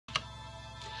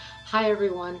Hi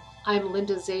everyone, I'm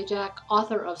Linda Zajac,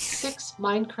 author of 6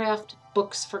 Minecraft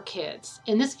books for kids.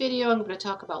 In this video I'm going to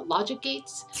talk about logic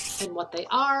gates and what they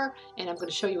are, and I'm going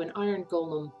to show you an Iron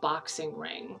Golem boxing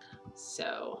ring.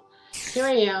 So here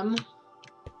I am,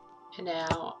 and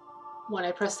now when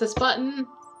I press this button,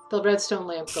 the redstone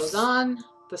lamp goes on,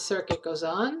 the circuit goes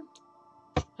on,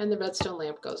 and the redstone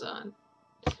lamp goes on.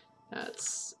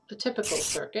 That's a typical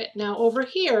circuit. Now over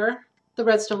here, the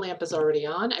redstone lamp is already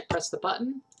on. I press the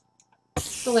button,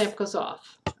 the lamp goes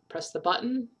off. Press the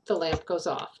button, the lamp goes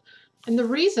off. And the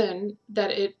reason that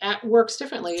it works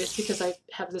differently is because I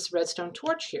have this redstone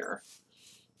torch here.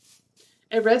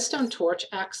 A redstone torch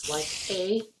acts like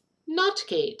a NOT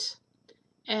gate.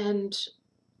 And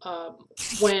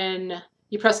when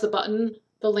you press the button,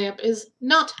 the lamp is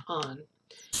not on.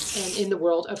 And in the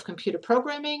world of computer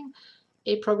programming,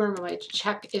 a programmer might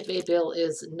check if a bill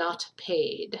is not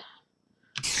paid.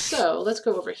 So let's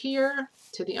go over here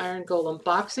to the Iron Golem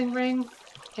boxing ring,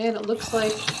 and it looks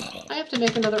like I have to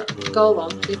make another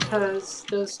golem because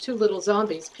those 2 little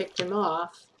zombies picked him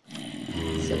off.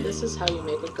 So this is how you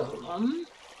make a golem.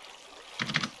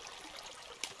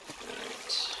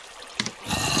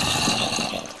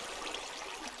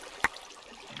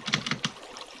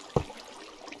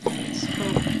 Let's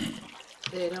hope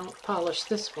they don't polish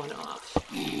this one off.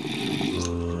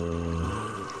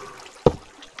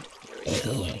 There we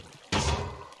go.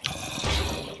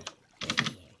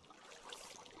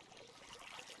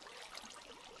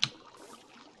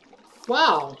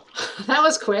 Wow, that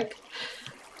was quick.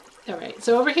 All right,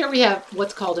 so over here we have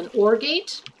what's called an OR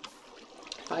gate.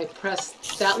 If I press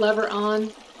that lever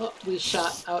on, oh, we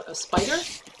shot out a spider,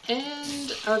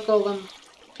 and our golem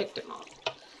picked him off.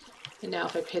 And now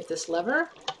if I hit this lever,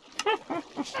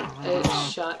 it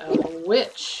shot out a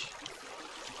witch.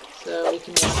 So we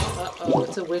can make, uh-oh,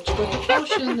 it's a witch with a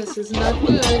potion. This is not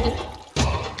good.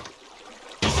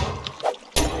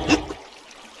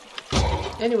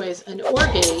 Anyways, an OR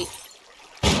gate,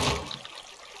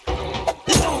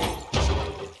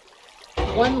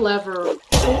 one lever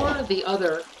or the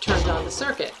other turns on the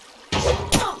circuit.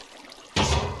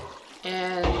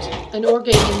 And an OR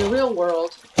gate in the real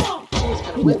world, who's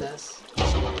going to win this?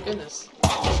 Oh my goodness.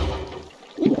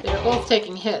 They're both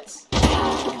taking hits.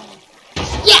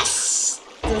 Yes!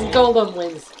 The golem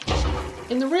wins.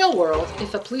 In the real world,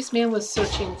 if a policeman was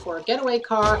searching for a getaway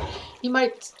car, he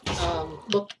might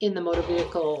look in the motor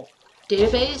vehicle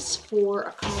database for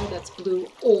a car that's blue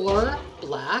or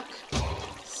black.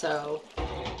 So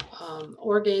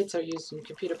OR gates are used in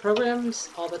computer programs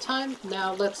all the time.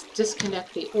 Now let's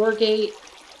disconnect the OR gate.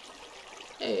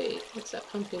 Hey, what's that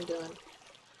pumpkin doing?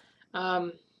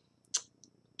 No,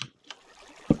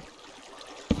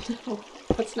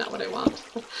 that's not what I want.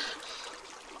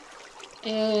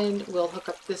 And we'll hook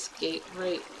up this gate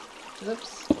right,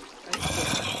 oops, right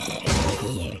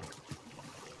here.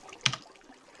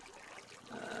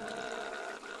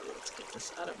 Let's get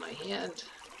this out of my hand.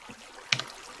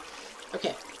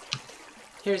 Okay,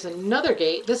 here's another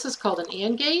gate. This is called an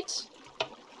AND gate.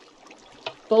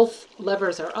 Both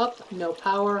levers are up, no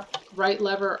power. Right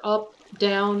lever up,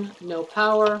 down, no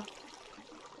power.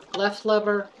 Left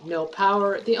lever, no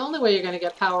power. The only way you're going to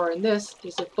get power in this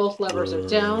is if both levers are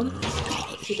down.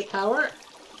 See the power?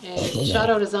 And shot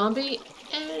out a zombie,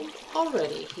 and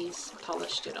already he's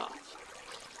polished it off.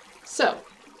 So,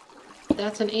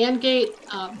 that's an AND gate.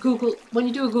 Google, when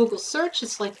you do a Google search,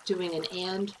 it's like doing an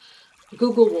AND.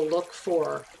 Google will look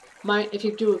for, if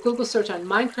you do a Google search on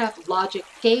Minecraft logic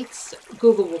gates,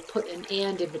 Google will put an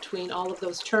AND in between all of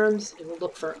those terms. It will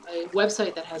look for a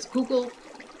website that has Google,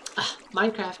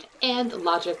 Minecraft, and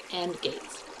logic and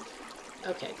gates.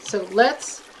 Okay, so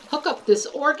let's hook up this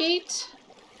OR gate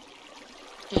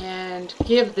and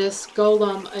give this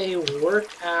golem a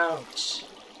workout.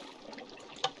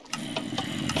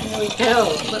 There we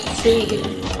go. Let's see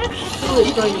who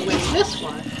is going to win this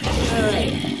one.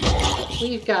 Alright.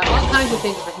 We've got all kinds of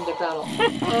things for him to battle.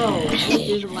 Oh, he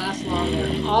didn't last long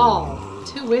at all.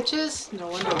 2 witches? No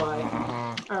wonder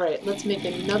why. Alright, let's make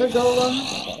another golem.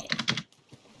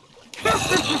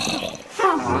 So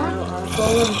our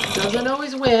golem doesn't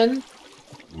always win.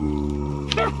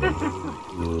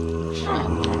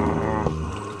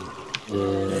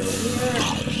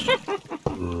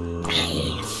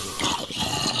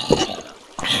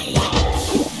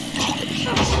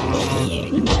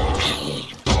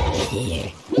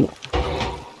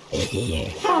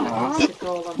 That's the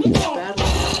golem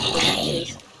battling.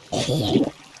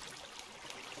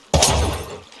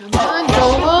 Come on,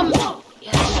 golem!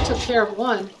 Yes, you took care of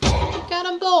one. You got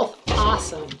them both.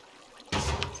 Awesome.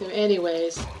 So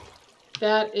anyways,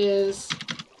 that is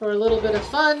for a little bit of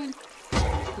fun.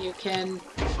 You can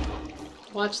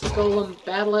watch the golem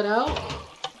battle it out.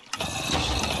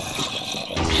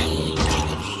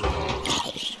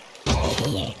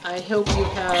 I hope you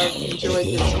have enjoyed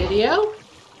this video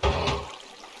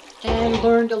and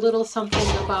learned a little something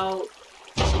about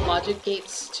logic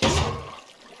gates too,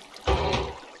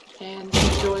 and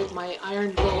enjoyed my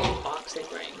Iron Golem boxing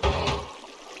ring.